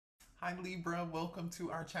Hi Libra, welcome to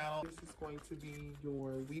our channel. This is going to be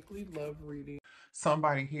your weekly love reading.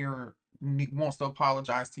 Somebody here wants to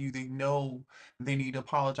apologize to you. They know they need to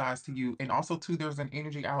apologize to you. And also too, there's an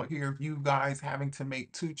energy out here of you guys having to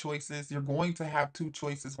make two choices. You're going to have two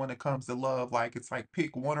choices when it comes to love. Like it's like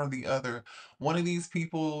pick one or the other. One of these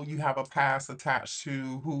people you have a past attached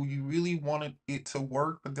to who you really wanted it to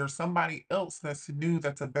work, but there's somebody else that's new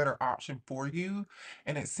that's a better option for you.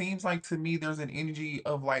 And it seems like to me there's an energy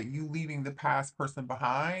of like you leaving the past person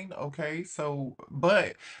behind. Okay. So,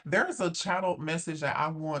 but there's a channeled message that I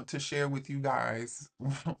want to share with you guys.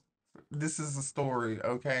 This is a story.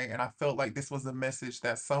 Okay. And I felt like this was a message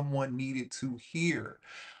that someone needed to hear.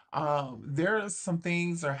 There's some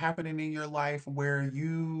things are happening in your life where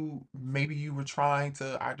you maybe you were trying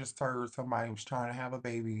to. I just heard somebody was trying to have a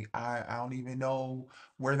baby. I don't even know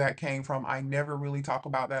where that came from. I never really talk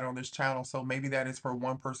about that on this channel, so maybe that is for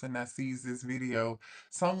one person that sees this video.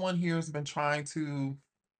 Someone here has been trying to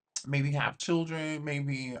maybe have children,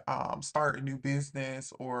 maybe start a new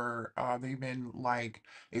business, or they've been like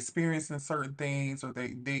experiencing certain things, or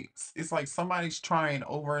they it's like somebody's trying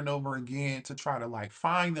over and over again to try to like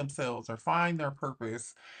find themselves or find their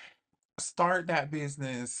purpose, start that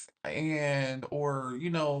business, and or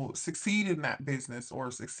succeed in that business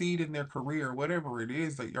or succeed in their career, whatever it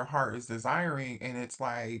is that your heart is desiring. And it's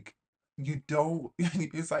like you don't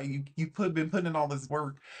it's like you been putting in all this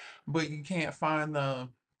work, but you can't find the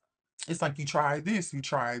it's like you tried this, you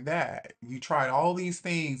tried that, you tried all these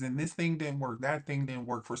things, and this thing didn't work, that thing didn't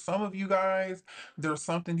work. For some of you guys, there's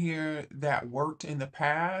something here that worked in the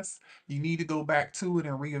past. You need to go back to it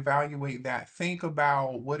and reevaluate that. Think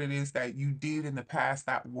about what it is that you did in the past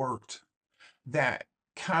that worked, that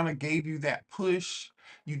kind of gave you that push.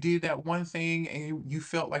 You did that one thing and you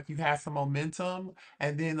felt like you had some momentum,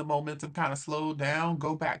 and then the momentum kind of slowed down.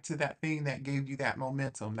 Go back to that thing that gave you that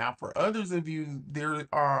momentum. Now, for others of you, there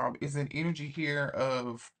is an energy here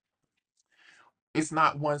of it's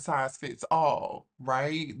not one size fits all,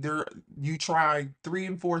 right? There you tried three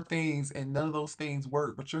and four things and none of those things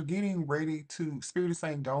work, but you're getting ready to Spirit is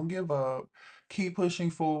saying don't give up. Keep pushing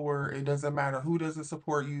forward. It doesn't matter who doesn't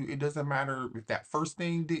support you. It doesn't matter if that first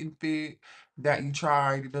thing didn't fit that you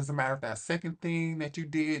tried. It doesn't matter if that second thing that you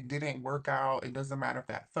did didn't work out. It doesn't matter if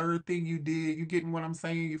that third thing you did. You getting what I'm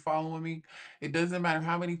saying? You following me? It doesn't matter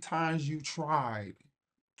how many times you tried,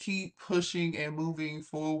 keep pushing and moving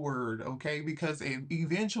forward, okay? Because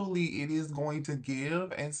eventually it is going to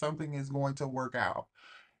give and something is going to work out.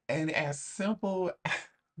 And as simple,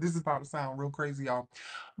 this is about to sound real crazy, y'all.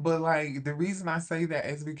 But like the reason I say that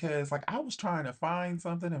is because like I was trying to find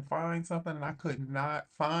something and I could not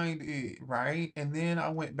find it, right? And then I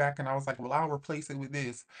went back and I was like, well, I'll replace it with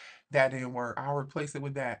this. That didn't work. I'll replace it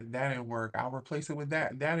with that. That didn't work. I'll replace it with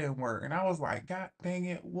that. That didn't work. And I was like, God dang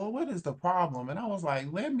it. Well, what is the problem? And I was like,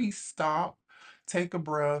 let me stop, take a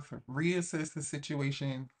breath, reassess the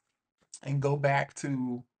situation, and go back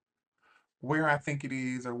to where I think it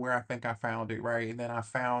is or where I think I found it, right? And then I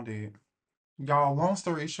found it. Y'all, long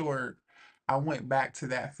story short, I went back to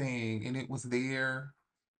that thing and it was there.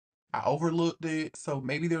 I overlooked it. So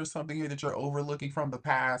maybe there's something here that you're overlooking from the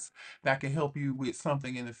past that can help you with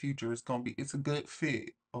something in the future. It's a good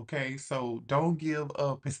fit. Okay. So don't give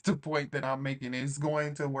up. It's the point that I'm making. It's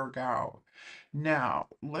going to work out. Now,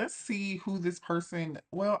 let's see who this person,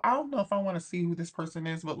 well, I don't know if I want to see who this person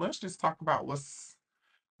is, but let's just talk about what's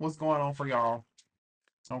going on for y'all.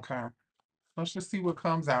 Okay. Let's just see what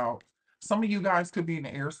comes out. Some of you guys could be an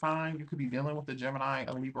air sign. You could be dealing with a Gemini,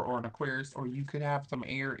 a Libra, or an Aquarius, or you could have some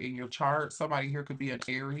air in your chart. Somebody here could be an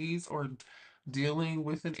Aries or dealing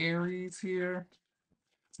with an Aries here.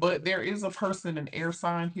 But there is a person, an air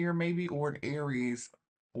sign here, maybe, or an Aries,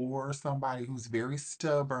 or somebody who's very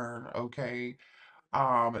stubborn, okay?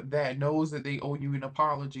 That knows that they owe you an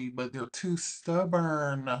apology, but they're too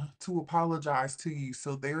stubborn to apologize to you.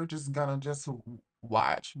 So they're just gonna just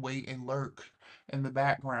watch, wait, and lurk in the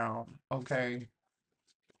background. Okay.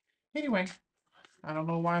 Anyway, I don't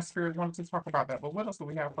know why Spirit wanted to talk about that, but what else do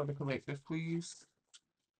we have for the collective, please?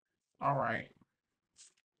 All right.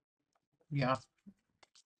 Yeah.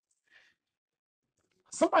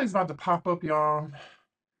 Somebody's about to pop up, y'all.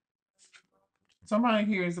 Somebody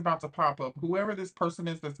here is about to pop up. Whoever this person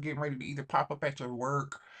is that's getting ready to either pop up at your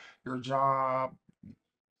work, your job,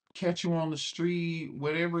 catch you on the street,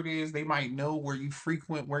 whatever it is, they might know where you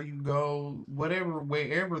frequent, where you go, whatever,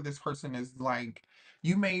 wherever this person is like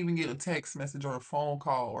You may even get a text message or a phone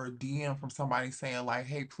call or a DM from somebody saying, like,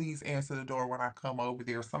 hey, please answer the door when I come over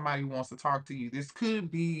there. Somebody wants to talk to you. This could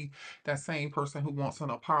be that same person who wants an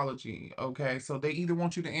apology. Okay. So they either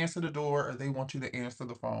want you to answer the door or they want you to answer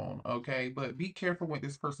the phone. Okay. But be careful with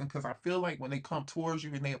this person because I feel like when they come towards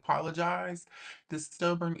you and they apologize, this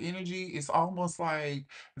stubborn energy, it's almost like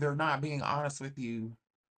they're not being honest with you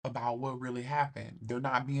about what really happened. They're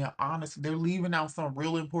not being honest. They're leaving out some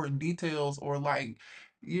real important details, or like,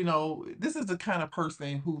 this is the kind of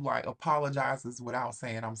person who like apologizes without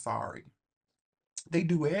saying I'm sorry. They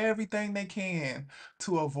do everything they can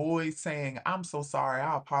to avoid saying I'm so sorry,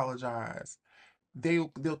 I apologize. They'll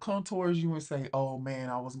come towards you and say, "Oh man,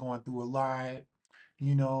 I was going through a lot. I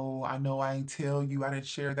know I ain't tell you, I didn't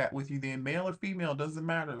share that with you." Then male or female, doesn't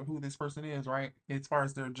matter who this person is, right? As far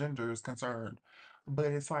as their gender is concerned. But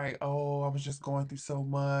it's like, oh, I was just going through so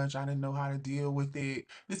much. I didn't know how to deal with it.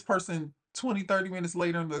 This person, 20, 30 minutes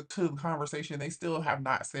later to the conversation, they still have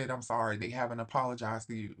not said, I'm sorry. They haven't apologized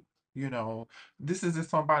to you. You know, this is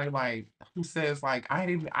just somebody like who says like, I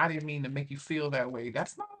didn't mean to make you feel that way.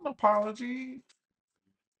 That's not an apology.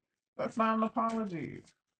 That's not an apology.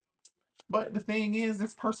 But the thing is,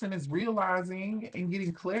 this person is realizing and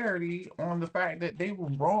getting clarity on the fact that they were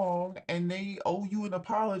wrong and they owe you an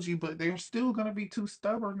apology, but they're still going to be too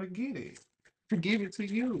stubborn to get it, to give it to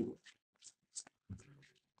you.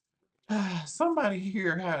 Somebody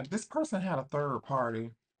here this person had a third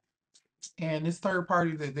party, and this third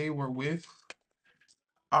party that they were with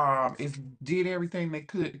is did everything they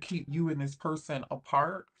could to keep you and this person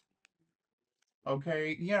apart.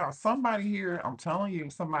 Okay, yeah, somebody here, I'm telling you,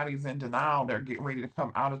 somebody's in denial. They're getting ready to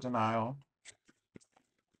come out of denial.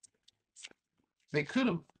 They could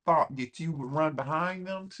have thought that you would run behind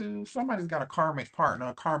them too. Somebody's got a karmic partner,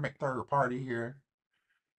 a karmic third party here.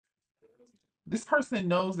 This person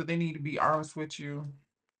knows that they need to be honest with you.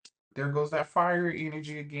 There goes that fire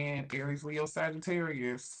energy again, Aries, Leo,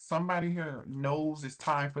 Sagittarius. Somebody here knows it's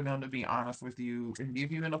time for them to be honest with you and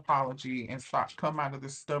give you an apology and stop, come out of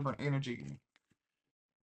this stubborn energy.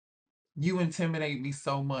 You intimidate me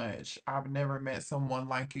so much. I've never met someone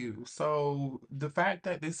like you. So the fact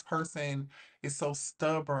that this person is so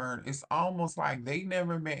stubborn, it's almost like they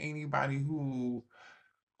never met anybody who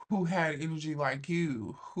had energy like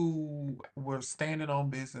you, who were standing on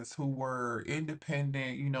business, who were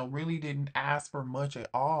independent, really didn't ask for much at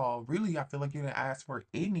all. Really, I feel like you didn't ask for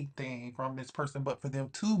anything from this person, but for them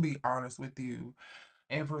to be honest with you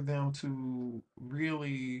and for them to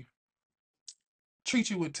really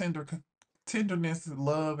treat you with tenderness,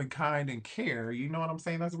 love, and kind and care. You know what I'm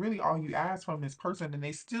saying? That's really all you ask from this person, and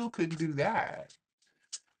they still couldn't do that.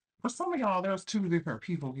 For some of y'all, there's two different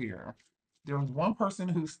people here. There's one person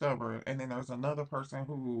who's stubborn, and then there's another person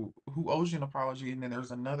who owes you an apology, and then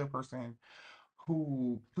there's another person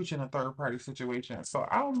who put you in a third party situation. So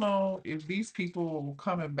I don't know if these people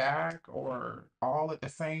coming back or all at the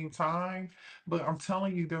same time, but I'm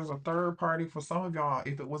telling you, there's a third party for some of y'all.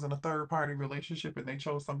 If it wasn't a third party relationship and they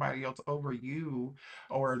chose somebody else over you,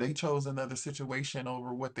 or they chose another situation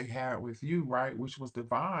over what they had with you, right? Which was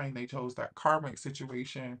divine. They chose that karmic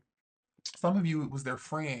situation. Some of you, it was their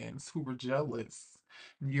friends who were jealous.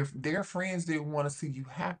 Their friends didn't want to see you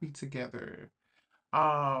happy together.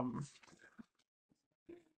 Um,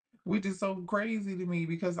 which is so crazy to me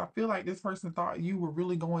because I feel like this person thought you were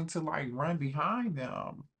really going to like run behind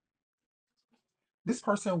them. This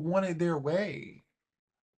person wanted their way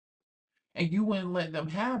and you wouldn't let them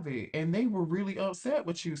have it. And they were really upset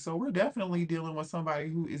with you. So we're definitely dealing with somebody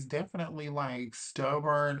who is definitely like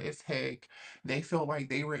stubborn as heck. They felt like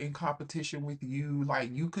they were in competition with you,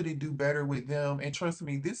 like you couldn't do better with them. And trust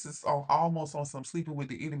me, this is almost on some sleeping with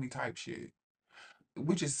the enemy type shit,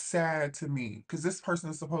 which is sad to me because this person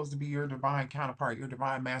is supposed to be your divine counterpart, your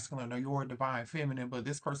divine masculine or your divine feminine, but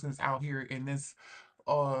this person is out here in this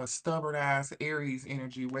stubborn ass Aries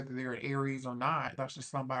energy, whether they're an Aries or not. That's just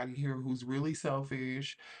somebody here who's really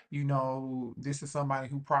selfish. This is somebody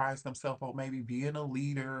who prides themselves on maybe being a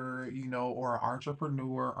leader, or an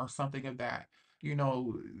entrepreneur or something of that, you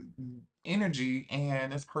know, energy.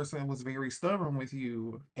 And this person was very stubborn with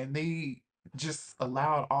you, and they just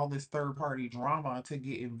allowed all this third party drama to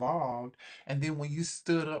get involved. And then when you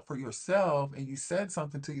stood up for yourself and you said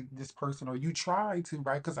something to this person, or you tried to,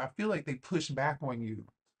 right? Because I feel like they pushed back on you.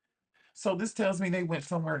 So this tells me they went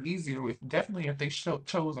somewhere easier with, definitely if they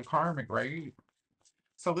chose a karmic, right?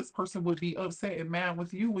 So this person would be upset and mad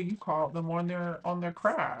with you when you called them on their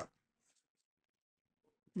crap.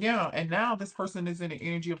 Yeah, and now this person is in the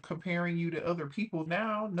energy of comparing you to other people.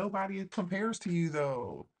 Now nobody compares to you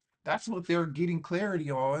though. That's what they're getting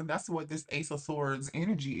clarity on. That's what this Ace of Swords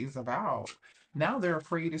energy is about. Now they're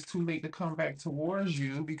afraid it's too late to come back towards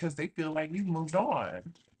you because they feel like you've moved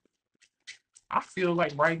on. I feel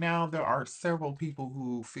like right now there are several people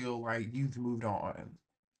who feel like you've moved on.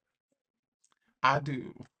 I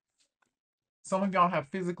do. Some of y'all have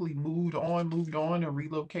physically moved on, and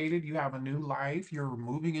relocated. You have a new life. You're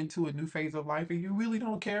moving into a new phase of life, and you really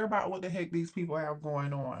don't care about what the heck these people have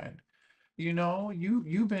going on.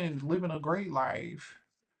 You've been living a great life.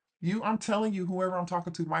 I'm telling you, whoever I'm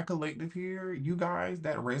talking to, my collective here, you guys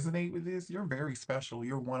that resonate with this, you're very special.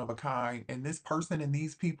 You're one of a kind. And this person and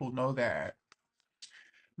these people know that.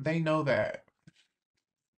 They know that.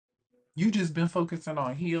 You just been focusing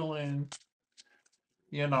on healing,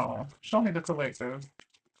 Show me the collective.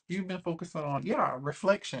 You've been focusing on, yeah,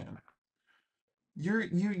 reflection.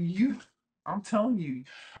 You I'm telling you,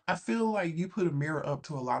 I feel like you put a mirror up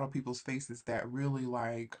to a lot of people's faces that really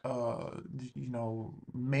like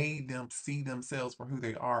made them see themselves for who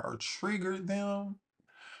they are, or triggered them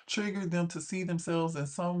to see themselves in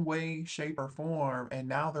some way, shape, or form, and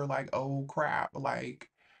now they're like, oh crap, like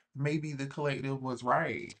maybe the collective was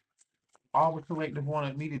right. All the collective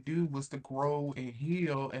wanted me to do was to grow and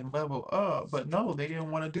heal and level up. But no, they didn't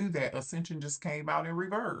want to do that. Ascension just came out in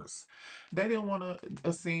reverse. They didn't want to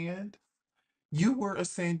ascend. You were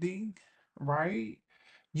ascending, right?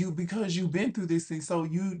 Because you've been through this thing, so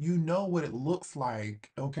you know what it looks like.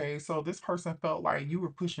 Okay. So this person felt like you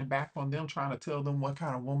were pushing back on them, trying to tell them what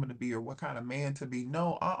kind of woman to be or what kind of man to be.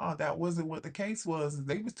 No, that wasn't what the case was.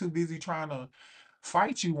 They was too busy trying to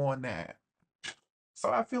fight you on that. So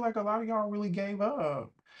I feel like a lot of y'all really gave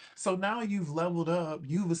up. So now you've leveled up,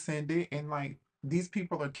 you've ascended, and like these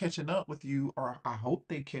people are catching up with you, or I hope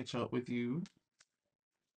they catch up with you.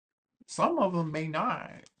 Some of them may not.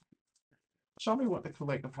 Show me what the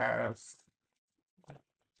collective has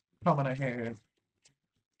coming ahead.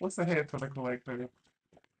 What's ahead for the collective?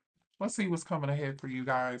 Let's see what's coming ahead for you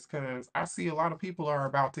guys, because I see a lot of people are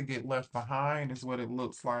about to get left behind, is what it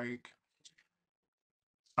looks like.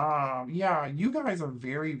 Yeah, you guys are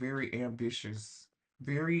very, very ambitious.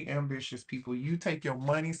 Very ambitious people. You take your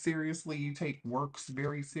money seriously, you take works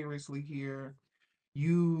very seriously here.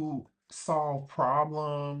 You solve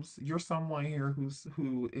problems. You're someone here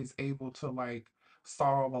who is able to like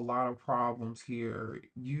solve a lot of problems here.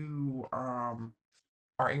 You are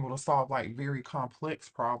able to solve like very complex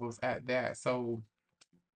problems at that. So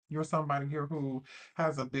you're somebody here who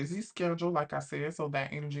has a busy schedule, like I said, so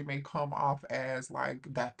that energy may come off as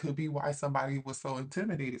like that could be why somebody was so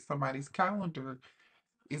intimidated. Somebody's calendar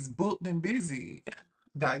is booked and busy.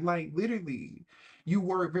 That like literally, you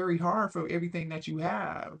work very hard for everything that you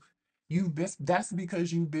have. That's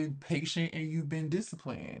because you've been patient and you've been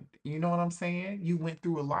disciplined. You know what I'm saying? You went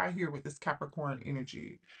through a lot here with this Capricorn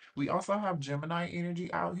energy. We also have Gemini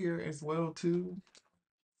energy out here as well too.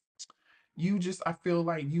 I feel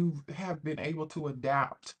like you have been able to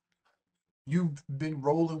adapt. You've been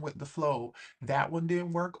rolling with the flow. That one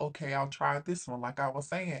didn't work. Okay, I'll try this one. Like I was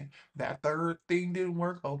saying, that third thing didn't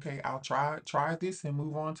work. Okay, I'll try this and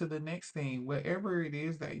move on to the next thing. Whatever it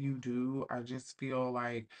is that you do, I just feel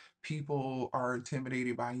like people are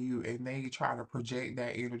intimidated by you and they try to project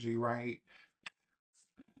that energy, right?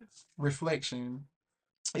 Reflection.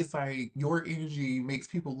 It's like your energy makes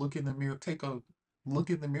people look in the mirror, take a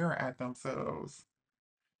look in the mirror at themselves.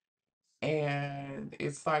 And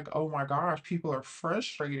it's like, oh my gosh, people are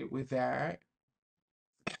frustrated with that.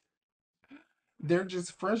 They're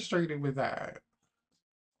just frustrated with that.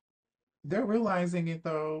 They're realizing it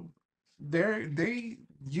though. You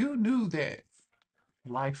knew that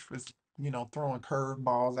life was, throwing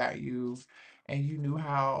curveballs at you, and you knew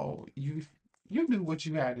how you knew what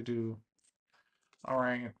you had to do. All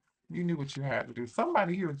right. You knew what you had to do.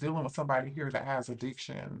 Somebody here is dealing with somebody here that has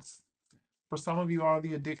addictions. For some of you, all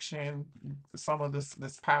the addiction, some of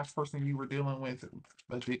this past person you were dealing with,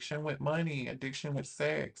 addiction with money, addiction with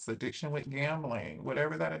sex, addiction with gambling,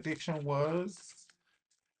 whatever that addiction was,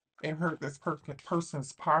 it hurt this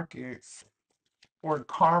person's pockets, or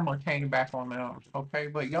karma came back on them. Okay,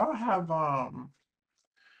 but y'all have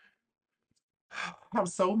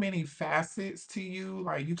so many facets to you.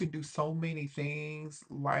 Like you can do so many things.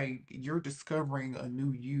 Like you're discovering a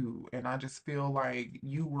new you, and I just feel like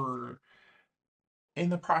you were in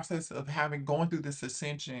the process of having going through this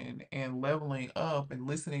ascension and leveling up and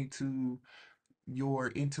listening to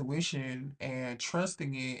your intuition and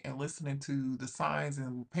trusting it and listening to the signs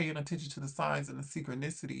and paying attention to the signs and the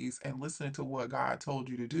synchronicities and listening to what God told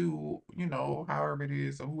you to do, however it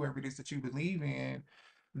is or whoever it is that you believe in,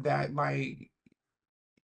 that like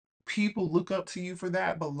people look up to you for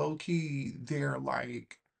that, but low key, they're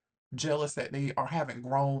like jealous that they are haven't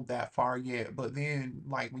grown that far yet. But then,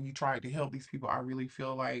 like when you tried to help these people, I really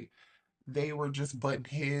feel like they were just butting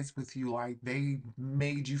heads with you. Like they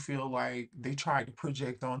made you feel like they tried to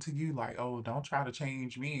project onto you, like, oh, don't try to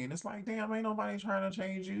change me. And it's like, damn, ain't nobody trying to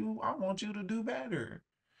change you. I want you to do better.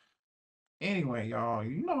 Anyway, y'all,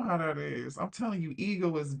 you know how that is. I'm telling you,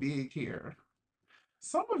 ego is big here.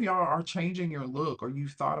 Some of y'all are changing your look, or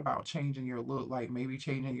you've thought about changing your look, like maybe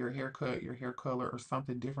changing your haircut, your hair color, or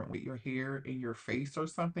something different with your hair and your face or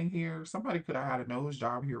something here. Somebody could have had a nose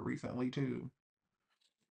job here recently too.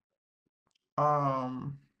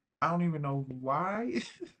 Um, I don't even know why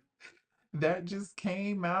that just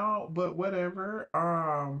came out, but whatever.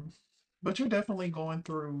 But you're definitely going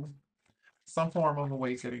through some form of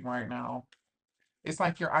awakening right now. It's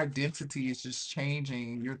like your identity is just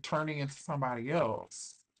changing. You're turning into somebody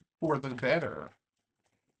else for the better.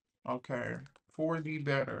 Okay. For the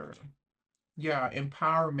better. Yeah,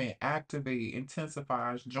 empowerment, activate,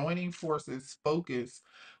 intensifies, joining forces, focus,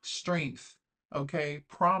 strength, okay,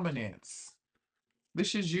 prominence.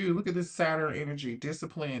 This is you. Look at this Saturn energy,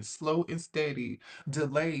 discipline, slow and steady,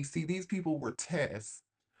 delay. See, these people were tests.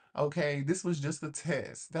 Okay, this was just a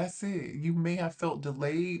test. That's it. You may have felt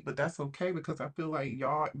delayed, but that's okay because I feel like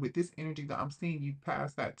y'all, with this energy that I'm seeing, you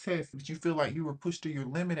passed that test, but you feel like you were pushed to your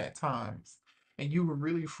limit at times and you were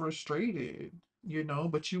really frustrated,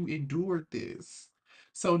 but you endured this.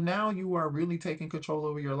 So now you are really taking control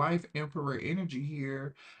over your life, Emperor energy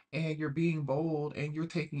here, and you're being bold and you're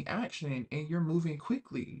taking action and you're moving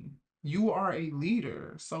quickly. You are a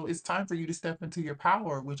leader. So it's time for you to step into your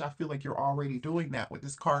power, which I feel like you're already doing that with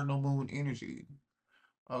this cardinal moon energy.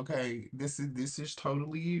 Okay, this is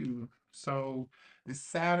totally you. So this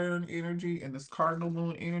Saturn energy and this cardinal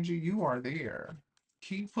moon energy, you are there.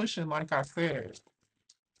 Keep pushing, like I said.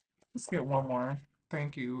 Let's get one more.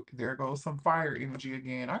 Thank you. There goes some fire energy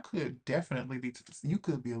again. I could definitely be, you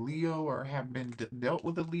could be a Leo or have been dealt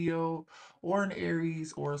with a Leo or an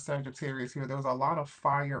Aries or a Sagittarius here. There's a lot of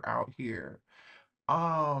fire out here.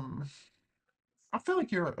 Um, I feel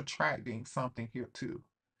like you're attracting something here too.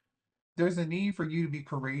 There's a need for you to be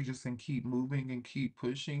courageous and keep moving and keep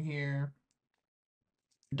pushing here.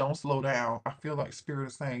 Don't slow down. I feel like Spirit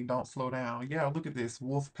is saying, don't slow down. Yeah, look at this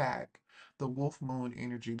wolf pack, the wolf moon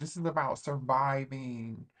energy. This is about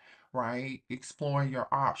surviving, right? Exploring your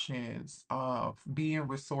options, being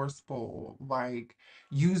resourceful, like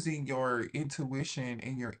using your intuition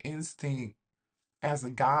and your instinct as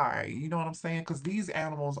a guide. You know what I'm saying? Because these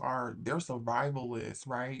animals they're survivalists,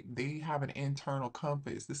 right? They have an internal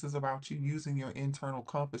compass. This is about you using your internal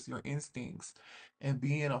compass, your instincts, and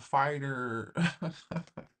being a fighter.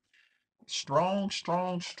 Strong,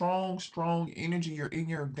 strong, strong, strong energy. You're in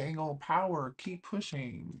your dang old power. Keep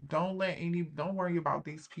pushing. Don't worry about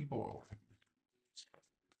these people.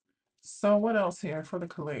 So what else here for the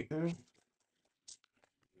collective?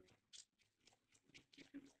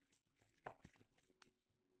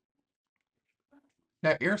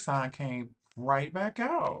 That air sign came right back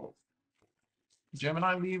out.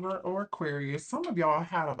 Gemini, Libra, or Aquarius. Some of y'all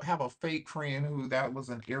have a fake friend who that was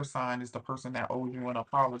an air sign is the person that owed you an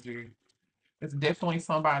apology. It's definitely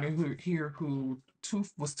somebody who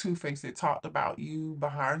was two-faced. It talked about you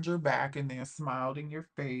behind your back and then smiled in your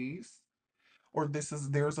face. Or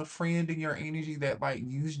there's a friend in your energy that like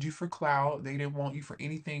used you for clout. They didn't want you for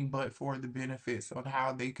anything but for the benefits on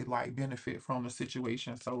how they could like benefit from the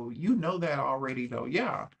situation. So you know that already though.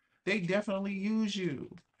 Yeah, they definitely use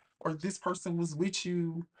you. Or this person was with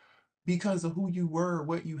you because of who you were,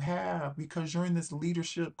 what you have, because you're in this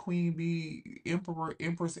leadership, queen bee, emperor,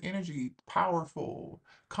 empress energy, powerful,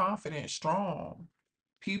 confident, strong.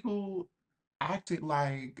 People acted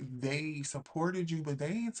like they supported you, but they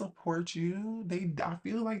didn't support you. I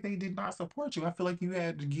feel like they did not support you. I feel like you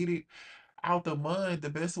had to get it out the mud the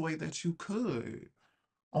best way that you could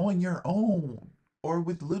on your own or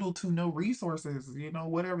with little to no resources,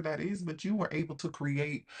 whatever that is, but you were able to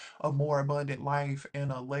create a more abundant life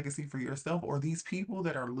and a legacy for yourself. Or these people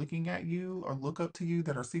that are looking at you or look up to you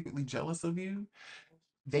that are secretly jealous of you,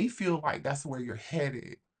 they feel like that's where you're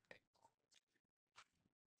headed.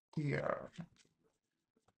 Yeah.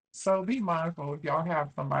 So be mindful if y'all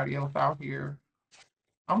have somebody else out here.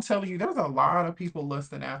 I'm telling you, there's a lot of people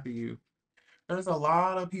lusting after you. There's a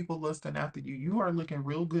lot of people lusting after you. You are looking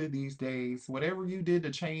real good these days. Whatever you did to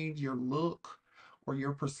change your look or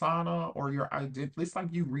your persona or your identity, it's like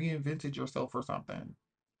you reinvented yourself or something.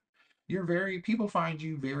 People find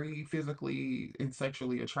you very physically and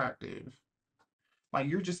sexually attractive. Like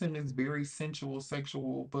you're just in this very sensual,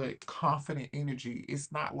 sexual, but confident energy.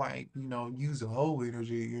 It's not like, use the whole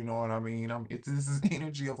energy, you know what I mean? It's this is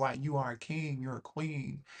energy of like you are a king, you're a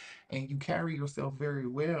queen, and you carry yourself very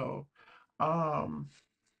well. Um,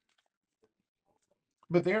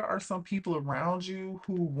 but there are some people around you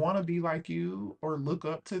who want to be like you or look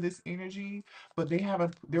up to this energy, but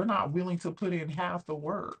they're not willing to put in half the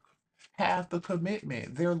work, half the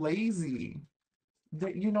commitment. They're lazy.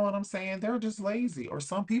 You know what I'm saying? They're just lazy. Or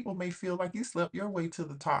some people may feel like you slept your way to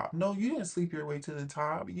the top. No, you didn't sleep your way to the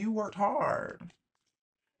top. You worked hard.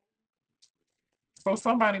 So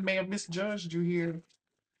somebody may have misjudged you here.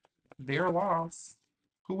 Their loss.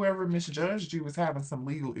 Whoever misjudged you is having some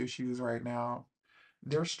legal issues right now.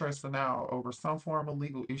 They're stressing out over some form of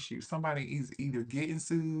legal issue. Somebody is either getting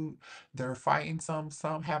sued, they're fighting some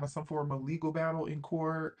having some form of legal battle in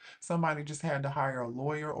court. Somebody just had to hire a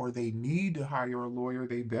lawyer, or they need to hire a lawyer.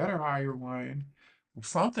 They better hire one.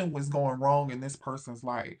 Something was going wrong in this person's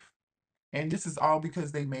life. And this is all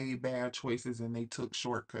because they made bad choices and they took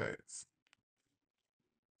shortcuts.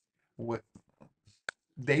 What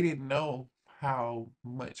they didn't know how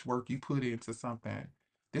much work you put into something.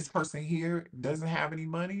 This person here doesn't have any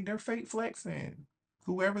money, they're fake flexing.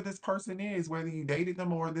 Whoever this person is, whether you dated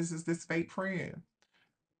them or this is this fake friend.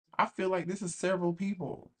 I feel like this is several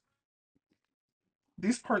people.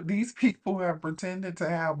 These people have pretended to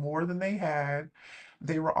have more than they had.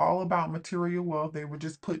 They were all about material wealth. They were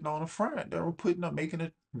just putting on a front. They were putting up, making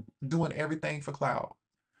it, doing everything for clout.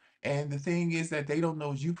 And the thing is that they don't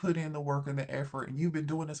know is you put in the work and the effort, and you've been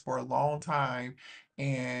doing this for a long time,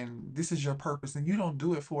 and this is your purpose. And you don't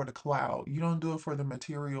do it for the clout. You don't do it for the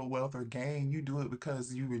material wealth or gain. You do it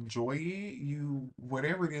because you enjoy it.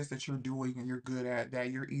 Whatever it is that you're doing and you're good at,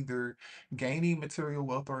 that you're either gaining material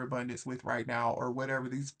wealth or abundance with right now, or whatever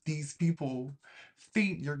these people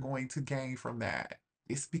think you're going to gain from that.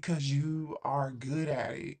 It's because you are good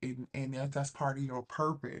at it, and that's part of your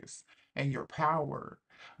purpose and your power.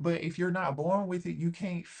 But if you're not born with it, you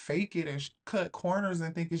can't fake it and cut corners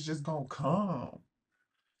and think it's just gonna come.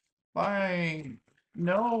 Like,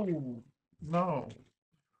 no, no.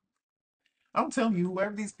 I'm telling you,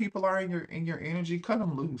 whoever these people are in your energy, cut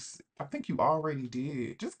them loose. I think you already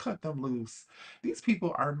did. Just cut them loose. These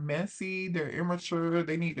people are messy. They're immature.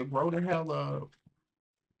 They need to grow the hell up.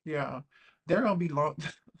 Yeah, they're gonna be long.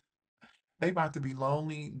 They about to be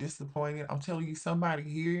lonely, disappointed. I'm telling you, somebody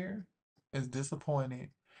here is disappointed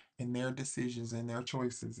in their decisions and their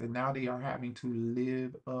choices, and now they are having to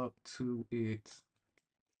live up to it.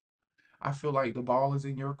 I feel like the ball is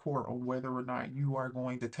in your court on whether or not you are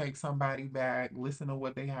going to take somebody back, listen to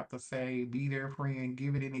what they have to say, be their friend,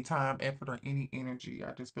 give it any time, effort, or any energy.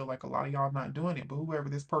 I just feel like a lot of y'all not doing it. But whoever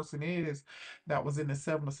this person is that was in the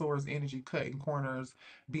Seven of Swords energy, cutting corners,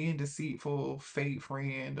 being deceitful, fake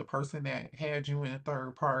friend, the person that had you in a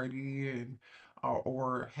third party and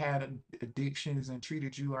or had addictions and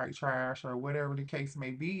treated you like trash or whatever the case may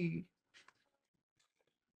be,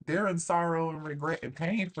 they're in sorrow and regret and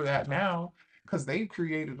pain for that now because they've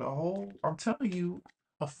created a whole, I'm telling you,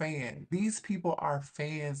 a fan. These people are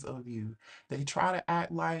fans of you. They try to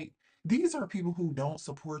act like these are people who don't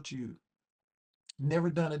support you, never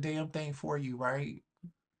done a damn thing for you, right?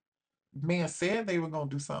 Man said they were gonna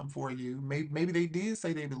do something for you. Maybe they did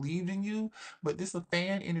say they believed in you, but this a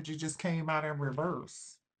fan energy just came out in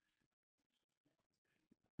reverse.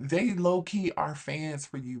 They low key are fans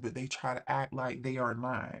for you, but they try to act like they are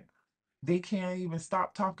not. They can't even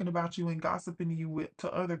stop talking about you and gossiping you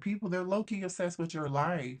to other people. They're low key obsessed with your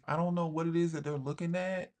life. I don't know what it is that they're looking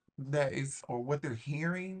at that is, or what they're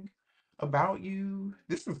hearing about you.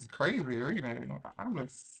 This is crazy, reading. I'm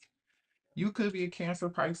just, you could be a Cancer,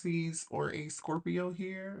 Pisces, or a Scorpio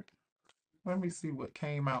here. Let me see what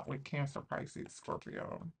came out with Cancer, Pisces,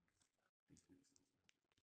 Scorpio.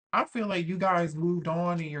 I feel like you guys moved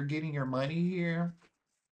on and you're getting your money here.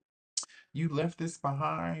 You left this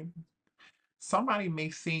behind. Somebody may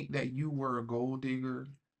think that you were a gold digger,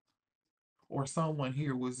 or someone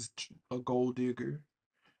here was a gold digger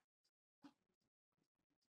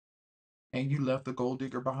and you left the gold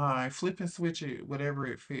digger behind. Flip and switch it, whatever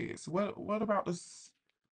it fits. What about this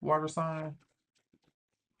water sign?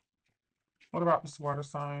 What about this water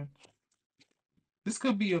sign? This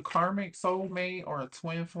could be a karmic soulmate or a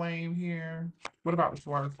twin flame here. What about this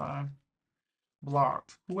water sign?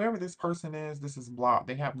 Blocked. Whoever this person is, this is blocked.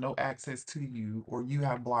 They have no access to you, or you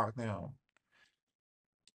have blocked them.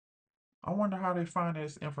 I wonder how they find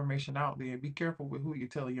this information out there. Be careful with who you're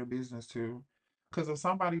telling your business to. Because if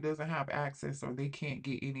somebody doesn't have access or they can't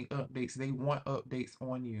get any updates, they want updates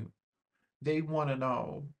on you. They want to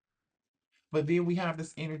know. But then we have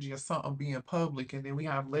this energy of something being public, and then we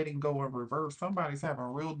have letting go in reverse. Somebody's having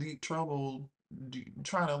real deep trouble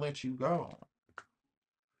trying to let you go.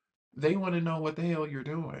 They want to know what the hell you're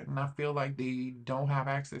doing. And I feel like they don't have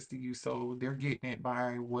access to you, so they're getting it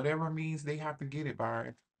by whatever means they have to get it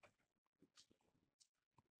by.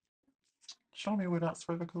 Show me what else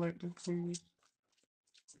for the collective, please.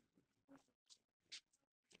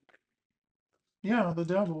 Yeah, the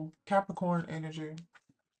devil, Capricorn energy.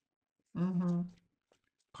 Mm-hmm.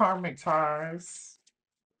 Karmic ties.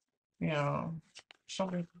 Yeah. Show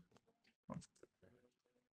me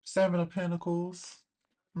Seven of Pentacles.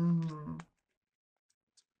 Mm-hmm.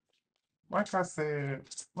 Like I said,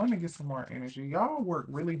 let me get some more energy. Y'all work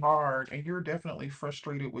really hard, and you're definitely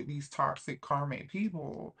frustrated with these toxic karmic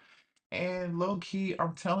people. And low key,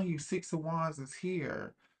 I'm telling you, Six of Wands is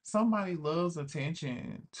here. Somebody loves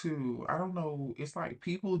attention too. I don't know. It's like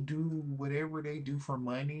people do whatever they do for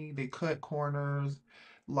money. They cut corners.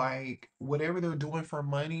 Like whatever they're doing for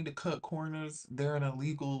money to cut corners, they're in a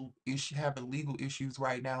legal issue, having legal issues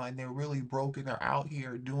right now, and they're really broken. They're out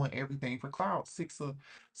here doing everything for clout. Six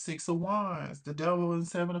of Wands, the Devil and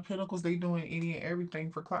Seven of Pentacles. They doing any and everything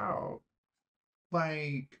for clout.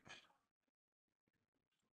 Like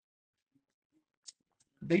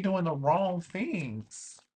they doing the wrong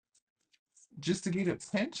things just to get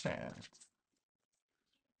attention.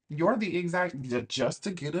 You're the exact just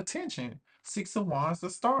to get attention. Six of Wands, the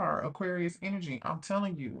star, Aquarius energy. I'm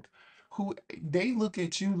telling you, who they look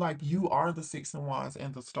at you like you are the Six of Wands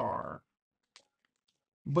and the star.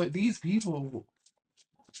 But these people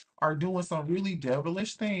are doing some really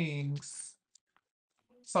devilish things,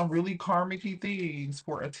 some really karmic things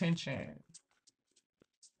for attention.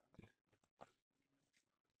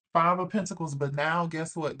 Five of Pentacles, but now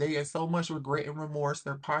guess what? They have so much regret and remorse.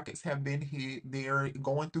 Their pockets have been hit. They're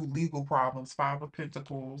going through legal problems. Five of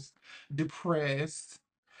Pentacles, depressed,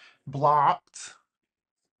 blocked.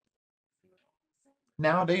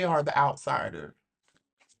 Now they are the outsider.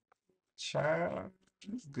 Child,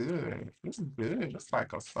 it's good. It's good. It's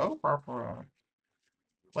like a soap opera.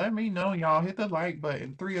 Let me know, y'all. Hit the like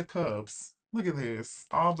button. Three of Cups. Look at this.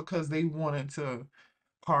 All because they wanted to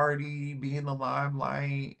party, be in the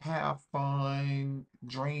limelight, have fun,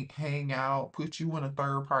 drink, hang out, put you in a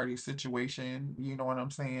third party situation. You know what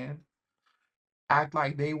I'm saying? Act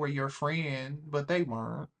like they were your friend, but they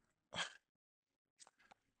weren't.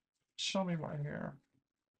 Show me right here.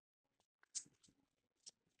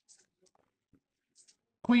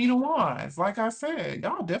 Queen of Wands. Like I said,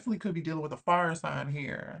 y'all definitely could be dealing with a fire sign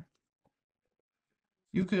here.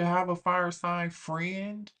 You could have a fire sign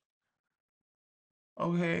friend,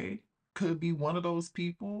 okay? Could be one of those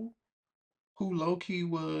people who low key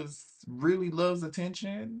was really loves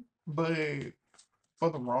attention, but for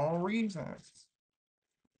the wrong reasons.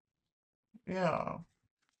 Yeah.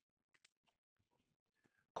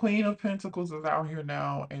 Queen of Pentacles is out here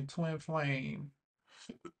now in twin flame.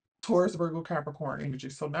 Taurus, Virgo, Capricorn energy.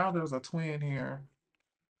 So now there's a twin here.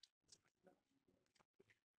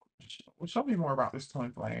 Show me more about this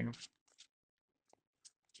twin flame.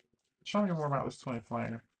 Show me more about this twin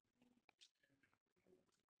flame.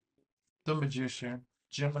 The Magician,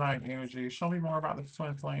 Gemini energy. Show me more about this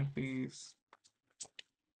twin flame, please.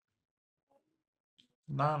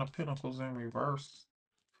 Nine of Pentacles in reverse.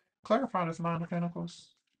 Clarify this Nine of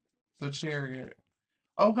Pentacles. The Chariot.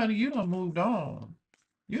 Oh, honey, you done moved on.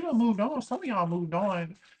 You done moved on. Some of y'all moved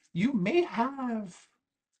on. You may have,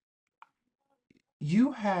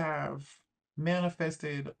 you have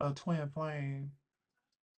manifested a twin flame.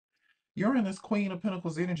 You're in this Queen of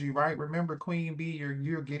Pentacles energy, right? Remember, Queen B,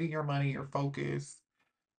 you're getting your money, you're focused.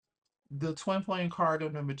 The twin flame card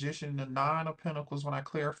of the Magician, the Nine of Pentacles, when I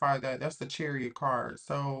clarify that, that's the Chariot card.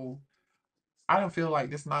 So I don't feel like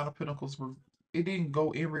this Nine of Pentacles were, it didn't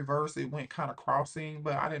go in reverse. It went kind of crossing,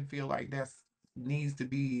 but I didn't feel like that's needs to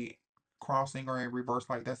be crossing or in reverse,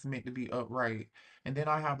 like that's meant to be upright. And then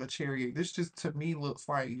I have the Chariot. This just to me looks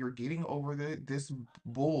like you're getting over this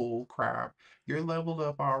bull crap. You're leveled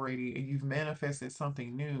up already and you've manifested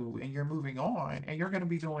something new and you're moving on and you're going to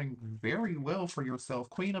be doing very well for yourself.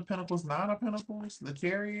 Queen of Pentacles, Nine of Pentacles, the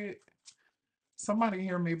Chariot. Somebody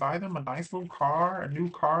here may buy them a nice little car, a new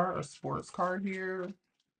car, a sports car here.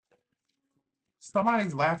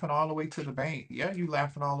 Somebody's laughing all the way to the bank. Yeah, you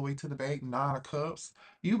laughing all the way to the bank. Nine of Cups.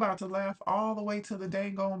 You about to laugh all the way to the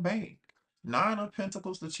dang on bank. Nine of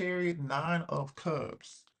Pentacles, the Chariot, Nine of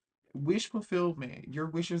Cups. Wish fulfillment. Your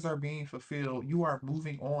wishes are being fulfilled. You are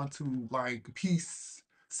moving on to like peace.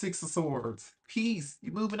 Six of Swords. Peace.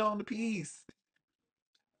 You're moving on to peace.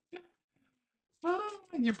 Ah,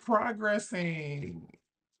 you're progressing.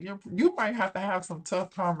 You might have to have some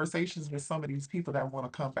tough conversations with some of these people that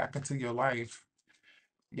want to come back into your life.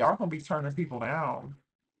 Y'all gonna be turning people down.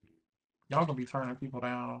 Y'all gonna be turning people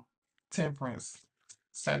down. Temperance,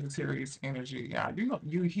 Sagittarius energy. Yeah,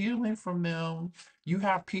 you healing from them. You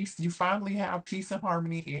have peace. You finally have peace and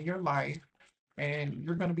harmony in your life, and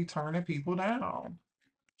you're gonna be turning people down.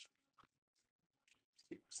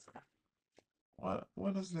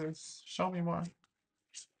 What is this? Show me more.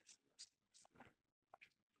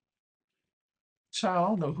 Child, I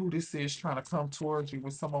don't know who this is trying to come towards you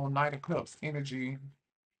with some old Knight of Cups energy.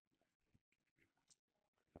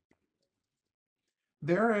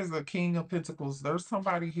 There is a King of Pentacles. There's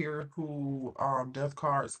somebody here who, Death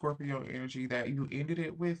card, Scorpio energy that you ended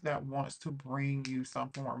it with that wants to bring you some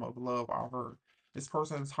form of love offer. This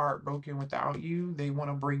person's heartbroken without you. They want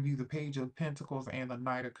to bring you the Page of Pentacles and the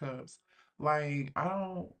Knight of Cups. Like, I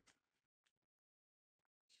don't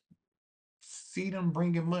see them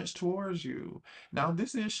bringing much towards you. Now,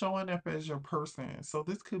 this is showing up as your person. So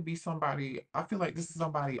this could be somebody, I feel like this is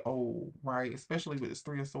somebody old, right? Especially with this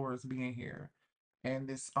Three of Swords being here and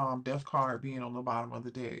this death card being on the bottom of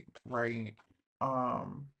the deck, right?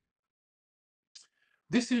 Um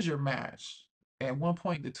this is your match. At one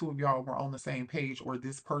point, the two of y'all were on the same page, or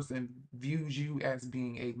this person views you as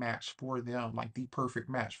being a match for them, like the perfect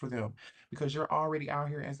match for them, because you're already out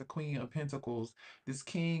here as the Queen of Pentacles. This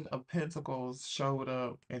King of Pentacles showed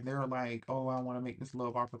up, and they're like, "Oh, I want to make this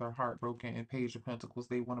love offer." They're heartbroken, and Page of Pentacles,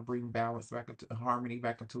 they want to bring balance back into harmony,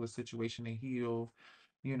 back into a situation and heal,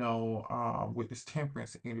 with this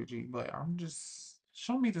Temperance energy. But I'm just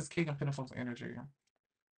show me this King of Pentacles energy.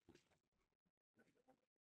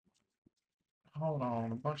 Hold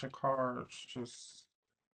on, a bunch of cards. Just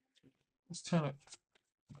ten.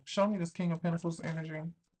 Show me this King of Pentacles energy.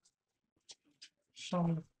 Show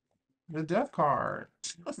me the Death card.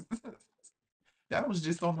 That was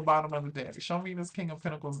just on the bottom of the deck. Show me this King of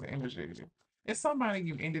Pentacles energy. It's somebody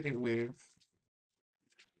you ended it with.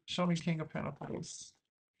 Show me King of Pentacles.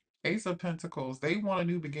 Ace of Pentacles. They want a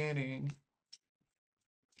new beginning.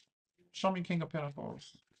 Show me King of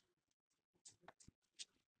Pentacles.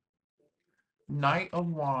 Knight of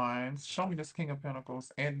Wands. Show me this King of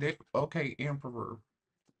Pentacles. And they, okay, Emperor.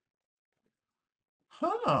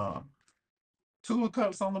 Huh. Two of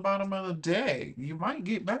Cups on the bottom of the deck. You might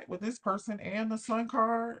get back with this person and the Sun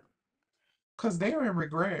card because they're in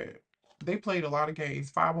regret. They played a lot of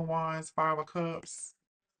games. Five of Wands, Five of Cups.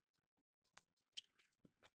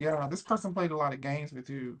 Yeah, this person played a lot of games with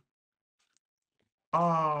you.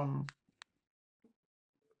 Um,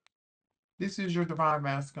 this is your divine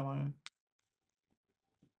masculine.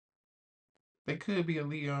 They could be a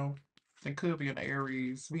Leo. They could be an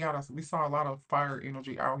Aries. We saw a lot of fire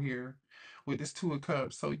energy out here with this Two of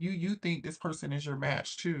Cups. So you think this person is your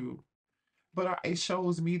match too. But it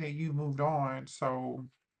shows me that you moved on. So,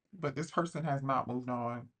 but this person has not moved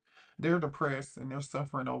on. They're depressed and they're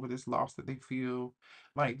suffering over this loss that they feel.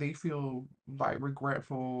 Like they feel like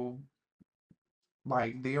regretful,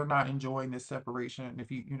 like they are not enjoying this separation. If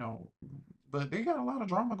but they got a lot of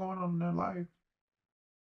drama going on in their life.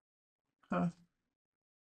 Huh.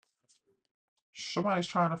 Somebody's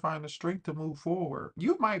trying to find the strength to move forward.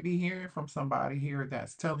 You might be hearing from somebody here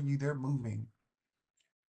that's telling you they're moving.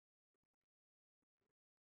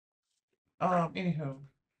 Anywho,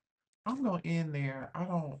 I'm gonna end there.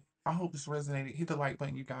 I hope this resonated. Hit the like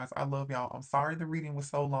button, you guys. I love y'all. I'm sorry the reading was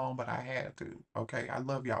so long, but I had to. Okay. I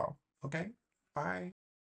love y'all. Okay. Bye.